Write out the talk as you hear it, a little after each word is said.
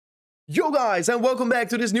Yo guys, and welcome back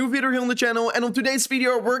to this new video here on the channel. And on today's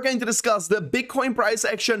video we're going to discuss the Bitcoin price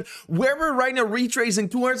action, where we're right now retracing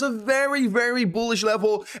towards a very bullish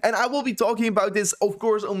level, and I will be talking about this of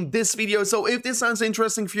course on this video. So if this sounds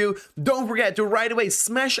interesting for you, don't forget to right away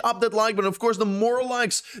smash up that like button. Of course, the more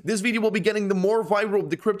likes this video will be getting, the more viral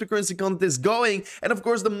the cryptocurrency content is going, and of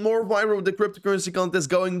course the more viral the cryptocurrency content is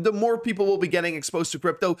going, the more people will be getting exposed to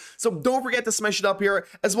crypto. So don't forget to smash it up here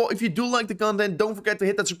as well. If you do like the content, don't forget to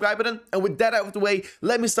hit that subscribe button. And with that out of the way,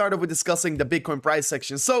 let me start off with discussing the Bitcoin price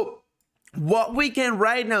section. So what we can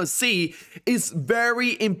right now see is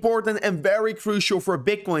very important and very crucial for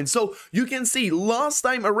Bitcoin. So you can see last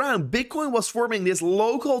time around, Bitcoin was forming this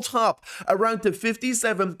local top around the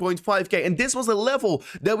 57.5k, and this was a level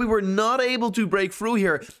that we were not able to break through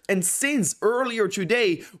here. And since earlier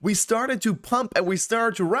today we started to pump and we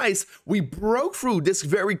started to rise, we broke through this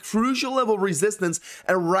very crucial level of resistance,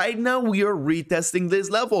 and right now we are retesting this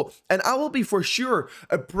level, and I will be for sure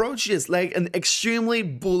approach this like an extremely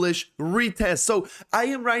bullish retest. So I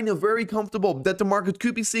am right now very comfortable that the market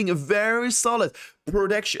could be seeing a very solid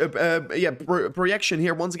projection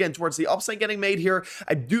here once again towards the upside getting made here.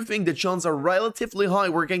 I do think the chances are relatively high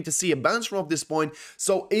we're going to see a bounce from this point,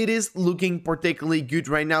 so it is looking particularly good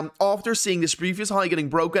right now after seeing this previous high getting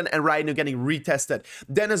broken and right now getting retested.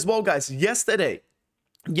 Then as well guys,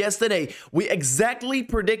 Yesterday, we exactly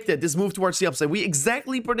predicted this move towards the upside. We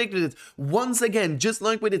exactly predicted it once again, just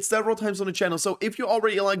like we did several times on the channel. So if you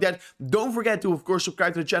already like that, don't forget to, of course,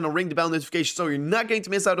 subscribe to the channel, ring the bell notification so you're not going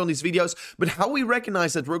to miss out on these videos. But how we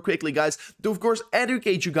recognize that real quickly, guys, to, of course,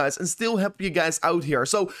 educate you guys and still help you guys out here.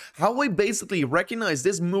 So how we basically recognize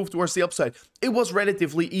this move towards the upside, it was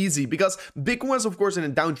relatively easy because Bitcoin was, of course, in a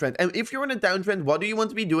downtrend. And if you're in a downtrend, what do you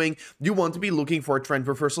want to be doing? You want to be looking for a trend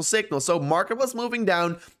reversal signal. So market was moving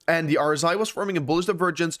down, and the RSI was forming a bullish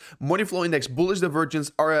divergence, money flow index bullish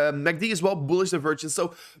divergence, our MACD as well bullish divergence.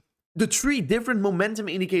 So the three different momentum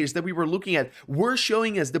indicators that we were looking at were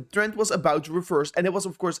showing us the trend was about to reverse, and it was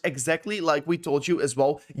of course exactly like we told you as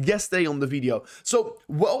well yesterday on the video. So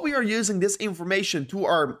while we are using this information to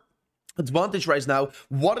our advantage right now,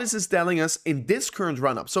 what is this telling us in this current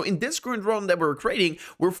run-up? So in this current run that we're creating,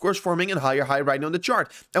 we're of course forming a higher high right now on the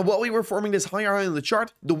chart, and while we were forming this higher high on the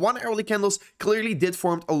chart, the 1 hourly candles clearly did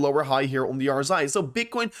form a lower high here on the RSI. So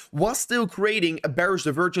Bitcoin was still creating a bearish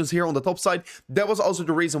divergence here on the top side. That was also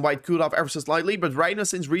the reason why it cooled off ever so slightly, but right now,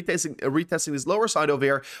 since retesting this lower side over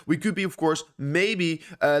here, we could be of course maybe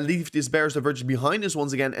leave this bearish divergence behind us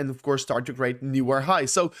once again and of course start to create newer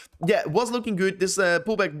highs. So yeah, it was looking good. This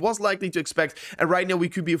pullback was likely to expect, and right now we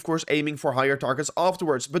could be of course aiming for higher targets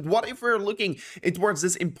afterwards. But what if we're looking towards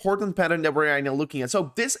this important pattern that we're right now looking at?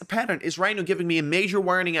 So this pattern is right now giving me a major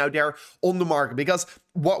warning out there on the market, because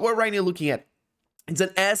what we're right now looking at, it's an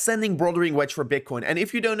ascending broadening wedge for Bitcoin. And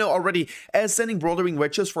if you don't know already, ascending broadening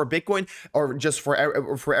wedges for Bitcoin, or just for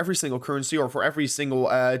every single currency or for every single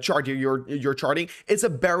chart you're charting, it's a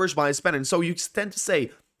bearish bias pattern. So you tend to say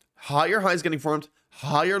higher highs getting formed,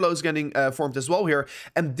 higher lows getting formed as well here,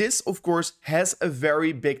 and this of course has a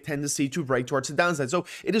very big tendency to break towards the downside. So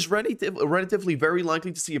it is relatively very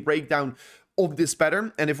likely to see a breakdown of this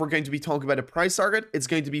pattern. And if we're going to be talking about a price target, it's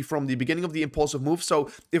going to be from the beginning of the impulsive move. So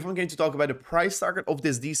if I'm going to talk about a price target of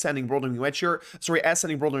this ascending broadening wedge here,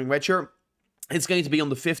 it's going to be on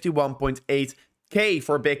the 51.8k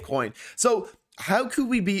for Bitcoin. So how could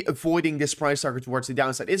we be avoiding this price target towards the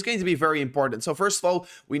downside? It's going to be very important. So first of all,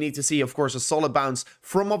 we need to see, of course, a solid bounce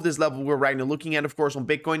from of this level we're right now looking at, of course, on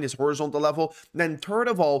Bitcoin, this horizontal level. Then third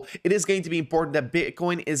of all, it is going to be important that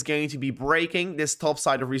Bitcoin is going to be breaking this top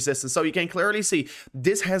side of resistance. So you can clearly see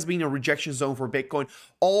this has been a rejection zone for Bitcoin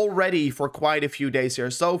already for quite a few days here.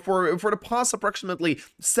 So for the past approximately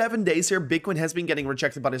 7 days here, Bitcoin has been getting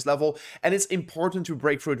rejected by this level, and it's important to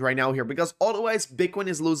break through it right now here, because otherwise Bitcoin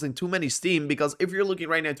is losing too many steam. Because if you're looking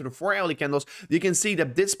right now to the 4 hourly candles, you can see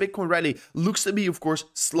that this Bitcoin rally looks to be, of course,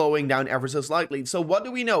 slowing down ever so slightly. So what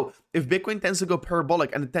do we know? If Bitcoin tends to go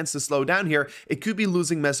parabolic and it tends to slow down here, it could be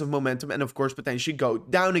losing massive momentum and, of course, potentially go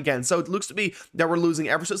down again. So it looks to be that we're losing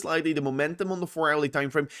ever so slightly the momentum on the 4 hourly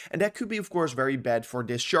time frame, and that could be, of course, very bad for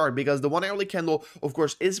this chart, because the 1 hourly candle, of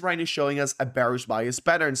course, is right now showing us a bearish bias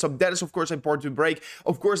pattern. So that is, of course, important to break.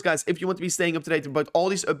 Of course, guys, if you want to be staying up to date about all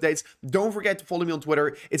these updates, don't forget to follow me on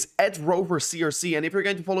Twitter. It's @RoverCRC, and if you're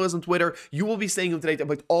going to follow us on Twitter, you will be staying up to date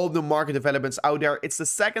about all the market developments out there. It's the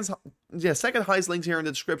second highest links here in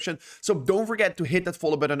the description, so don't forget to hit that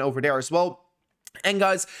follow button over there as well. And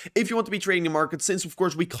guys, if you want to be trading the market, since of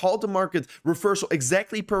course we called the market reversal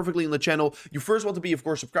exactly perfectly on the channel, you first want to be of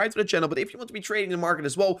course subscribed to the channel. But if you want to be trading the market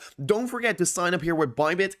as well, don't forget to sign up here with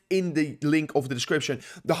BYBIT in the link of the description.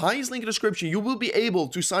 The highest link in the description, you will be able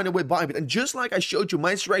to sign up with BYBIT. And just like I showed you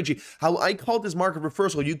my strategy, how I called this market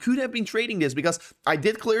reversal, you could have been trading this because I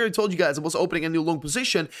did clearly told you guys I was opening a new long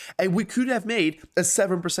position and we could have made a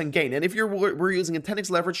 7% gain. And if we're using a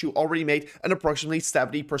 10x leverage, you already made an approximately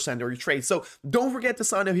 70% of your trade. So don't forget to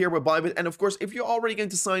sign up here with BYBIT. And of course, if you're already going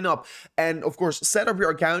to sign up and of course set up your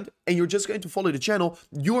account and you're just going to follow the channel,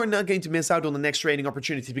 you are not going to miss out on the next trading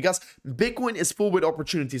opportunity because Bitcoin is full with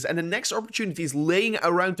opportunities and the next opportunity is laying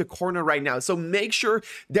around the corner right now. So make sure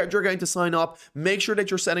that you're going to sign up, make sure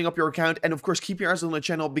that you're setting up your account, and of course keep your eyes on the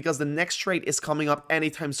channel because the next trade is coming up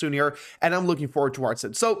anytime soon here and I'm looking forward towards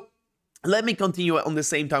it. So let me continue on the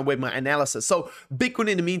same time with my analysis. So Bitcoin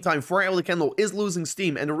in the meantime, 4-hourly candle is losing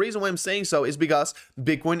steam. And the reason why I'm saying so is because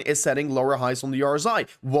Bitcoin is setting lower highs on the RSI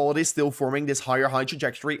while it is still forming this higher high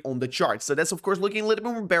trajectory on the chart. So that's of course looking a little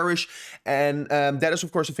bit more bearish. And that is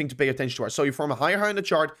of course a thing to pay attention to. So you form a higher high on the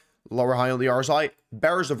chart, lower high on the RSI,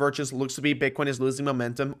 bearish divergence. Looks to be Bitcoin is losing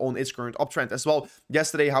momentum on its current uptrend as well.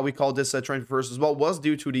 Yesterday, how we called this trend reverse as well was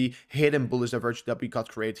due to the hidden bullish divergence that we got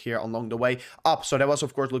created here along the way up. So that was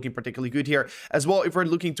of course looking particularly good here as well. If we're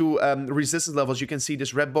looking to resistance levels, you can see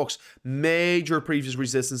this red box, major previous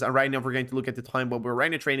resistance. And right now, if we're going to look at the time what we're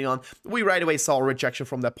right now trading on, we right away saw a rejection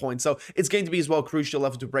from that point. So it's going to be as well crucial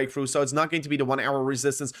level to break through. So it's not going to be the 1 hour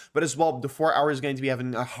resistance, but as well the 4 hour is going to be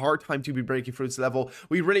having a hard time to be breaking through this level.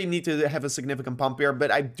 We really need to have a significant pump here,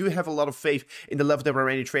 but I do have a lot of faith in the level that we're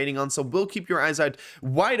already trading on. So we'll keep your eyes out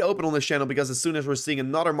wide open on this channel because as soon as we're seeing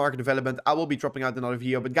another market development, I will be dropping out another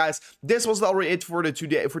video. But guys, this was already it for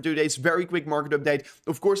today's very quick market update.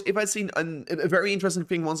 Of course, if I've seen a very interesting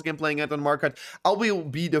thing once again playing out on the market, I will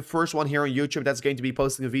be the first one here on YouTube that's going to be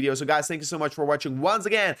posting a video. So guys, thank you so much for watching once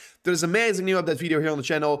again to this amazing new update video here on the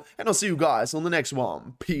channel, and I'll see you guys on the next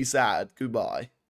one. Peace out. Goodbye.